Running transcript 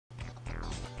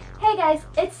Hey guys,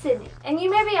 it's Sidney, and you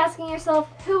may be asking yourself,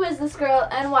 who is this girl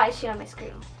and why is she on my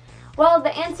screen? Well,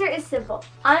 the answer is simple.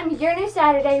 I'm your new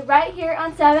Saturday right here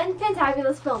on 7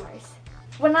 Fantabulous Filmers.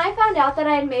 When I found out that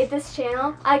I had made this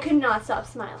channel, I could not stop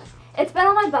smiling. It's been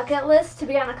on my bucket list to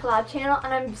be on a collab channel,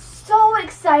 and I'm so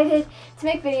excited to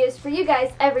make videos for you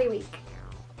guys every week.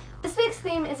 This week's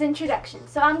theme is introduction,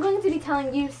 so I'm going to be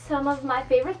telling you some of my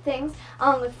favorite things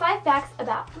along with 5 facts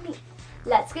about me.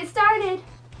 Let's get started!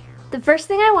 The first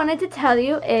thing I wanted to tell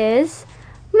you is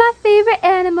my favorite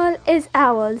animal is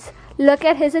owls. Look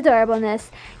at his adorableness.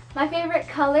 My favorite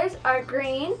colors are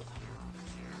green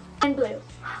and blue.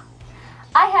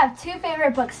 I have 2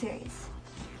 favorite book series.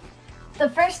 The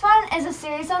first one is a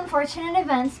series on Unfortunate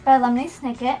Events by Lemony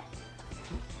Snicket,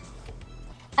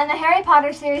 and the Harry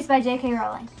Potter series by J.K.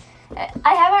 Rowling.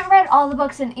 I haven't read all the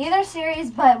books in either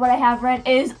series, but what I have read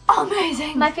is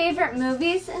amazing. My favorite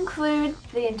movies include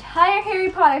the entire Harry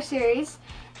Potter series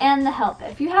and The Help.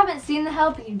 If you haven't seen The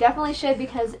Help, you definitely should,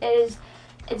 because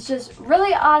it's just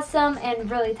really awesome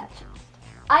and really touching.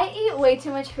 I eat way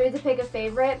too much food to pick a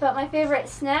favorite, but my favorite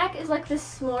snack is like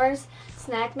this s'mores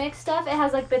snack mix stuff. It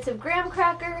has like bits of graham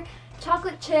cracker,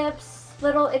 chocolate chips,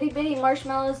 little itty bitty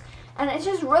marshmallows, and it's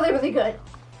just really, really good.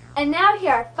 And now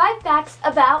here are 5 facts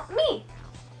about me.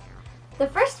 The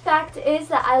first fact is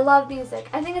that I love music.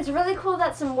 I think it's really cool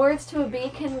that some words to a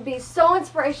beat can be so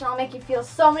inspirational and make you feel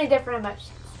so many different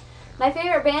emotions. My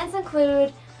favorite bands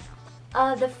include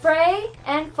The Fray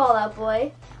and Fall Out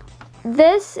Boy.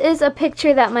 This is a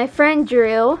picture that my friend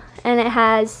drew, and it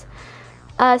has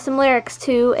some lyrics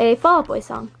to a Fall Out Boy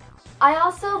song. I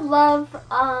also love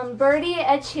Birdie,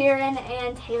 Ed Sheeran,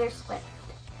 and Taylor Swift.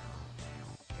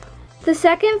 The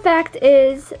second fact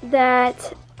is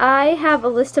that I have a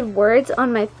list of words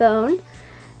on my phone,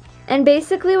 and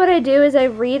basically what I do is I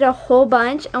read a whole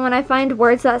bunch, and when I find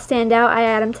words that stand out, I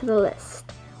add them to the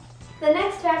list. The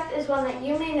next fact is one that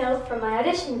you may know from my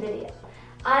audition video.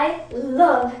 I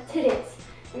love to dance.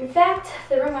 In fact,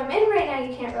 the room I'm in right now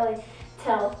you can't really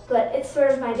tell, but it's sort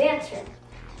of my dance room.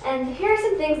 And here are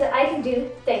some things that I can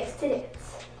do thanks to dance.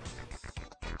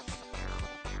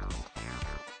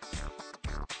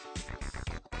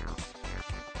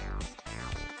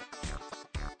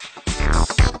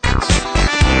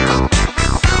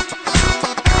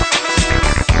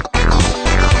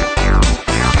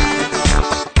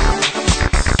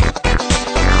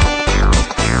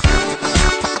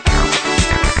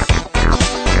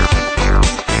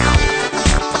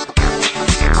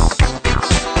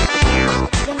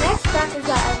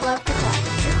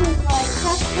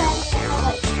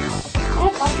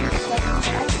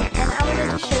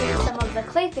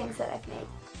 Clay things that I've made.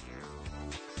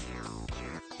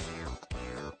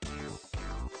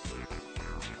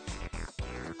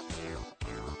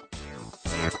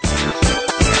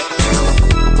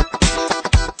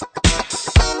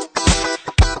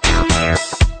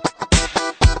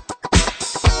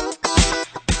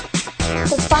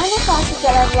 The final fact is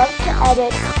that I love to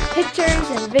edit pictures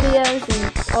and videos and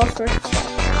all sorts of stuff.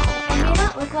 It may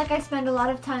not look like I spend a lot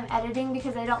of time editing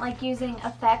because I don't like using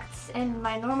effects in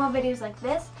my normal videos like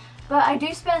this, but I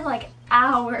do spend like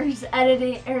hours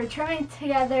editing or trimming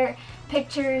together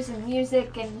pictures and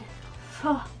music and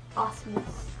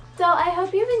awesomeness. So I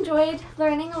hope you've enjoyed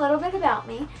learning a little bit about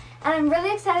me, and I'm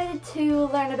really excited to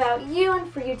learn about you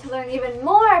and for you to learn even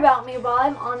more about me while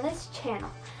I'm on this channel.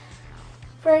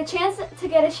 For a chance to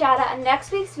get a shout out in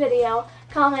next week's video,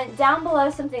 comment down below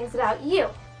some things about you.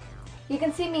 You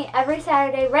can see me every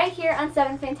Saturday right here on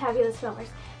 7 Fantabulous Filmers.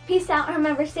 Peace out, and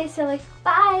remember, stay silly.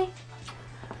 Bye!